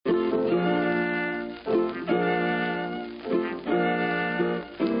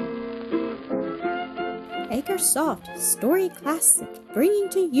Acresoft Story Classic, bringing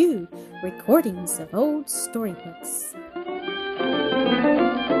to you recordings of old storybooks.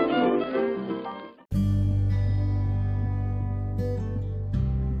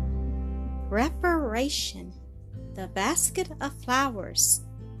 Reparation, The Basket of Flowers,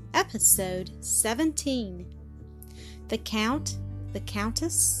 Episode 17. The Count, the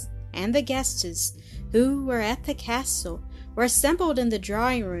Countess, and the guests who were at the castle were assembled in the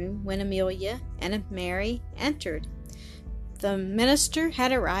drawing-room when Amelia and Mary entered. The minister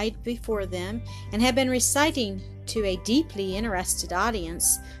had arrived before them and had been reciting to a deeply interested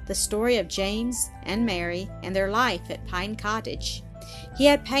audience the story of James and Mary and their life at Pine Cottage. He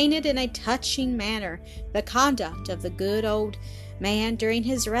had painted in a touching manner the conduct of the good old man during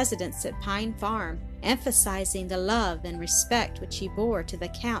his residence at Pine Farm, emphasizing the love and respect which he bore to the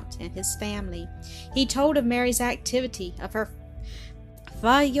Count and his family. He told of Mary's activity, of her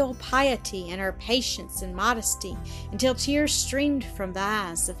filial piety, and her patience and modesty, until tears streamed from the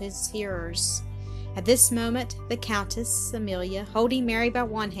eyes of his hearers. At this moment, the Countess, Amelia, holding Mary by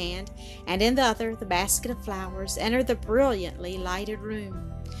one hand, and in the other the basket of flowers, entered the brilliantly lighted room.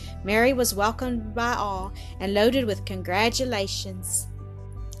 Mary was welcomed by all and loaded with congratulations.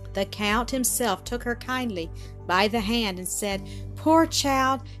 The Count himself took her kindly by the hand and said, "Poor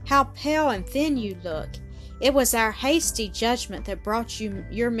child, how pale and thin you look! It was our hasty judgment that brought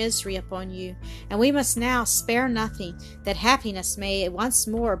your misery upon you, and we must now spare nothing, that happiness may once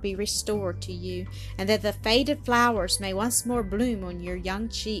more be restored to you, and that the faded flowers may once more bloom on your young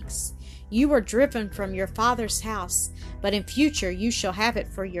cheeks. You were driven from your father's house, but in future you shall have it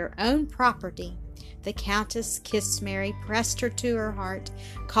for your own property." The Countess kissed Mary, pressed her to her heart,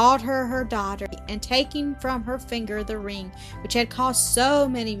 called her her daughter, and taking from her finger the ring which had caused so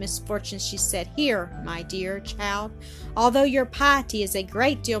many misfortunes, she said, "Here, my dear child, although your piety is a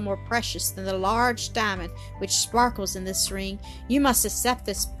great deal more precious than the large diamond which sparkles in this ring, you must accept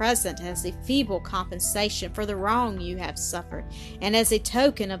this present as a feeble compensation for the wrong you have suffered, and as a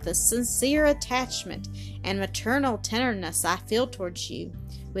token of the sincere attachment and maternal tenderness I feel towards you."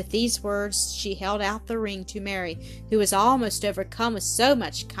 With these words she held out the ring to Mary, who was almost overcome with so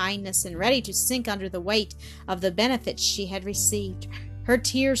much kindness and ready to sink under the weight of the benefits she had received. Her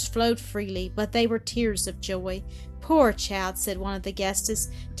tears flowed freely, but they were tears of joy. "Poor child," said one of the guests,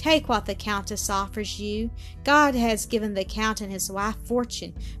 "take what the Countess offers you. God has given the Count and his wife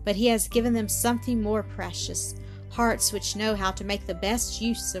fortune, but he has given them something more precious, hearts which know how to make the best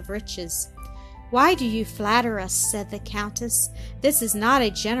use of riches." "Why do you flatter us?" said the Countess. "This is not a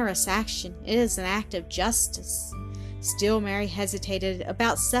generous action. It is an act of justice." Still Mary hesitated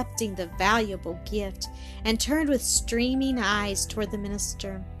about accepting the valuable gift, and turned with streaming eyes toward the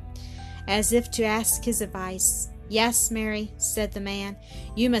minister, as if to ask his advice. "Yes, Mary," said the man,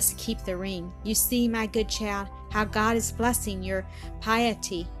 "you must keep the ring. You see, my good child, how God is blessing your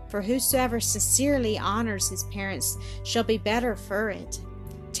piety, for whosoever sincerely honors his parents shall be better for it.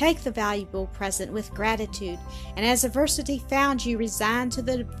 Take the valuable present with gratitude, and as adversity found you resigned to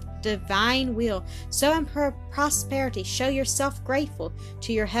the divine will, so in prosperity show yourself grateful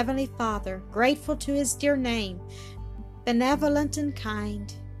to your heavenly Father, grateful to his dear name, benevolent and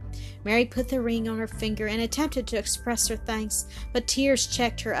kind." Mary put the ring on her finger and attempted to express her thanks, but tears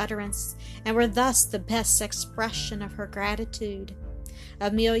checked her utterance, and were thus the best expression of her gratitude.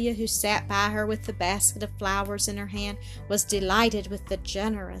 Amelia, who sat by her with the basket of flowers in her hand, was delighted with the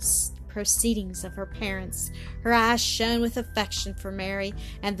generous proceedings of her parents. Her eyes shone with affection for Mary,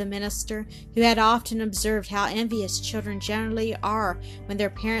 and the minister, who had often observed how envious children generally are when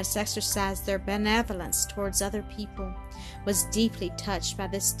their parents exercise their benevolence towards other people, was deeply touched by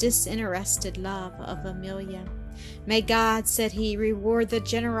this disinterested love of Amelia. "May God," said he, "reward the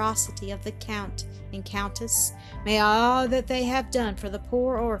generosity of the Count and Countess. May all that they have done for the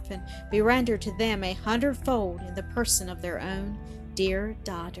poor orphan be rendered to them 100-fold in the person of their own dear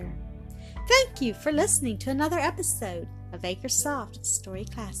daughter." Thank you for listening to another episode of Acresoft Story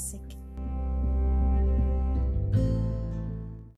Classic.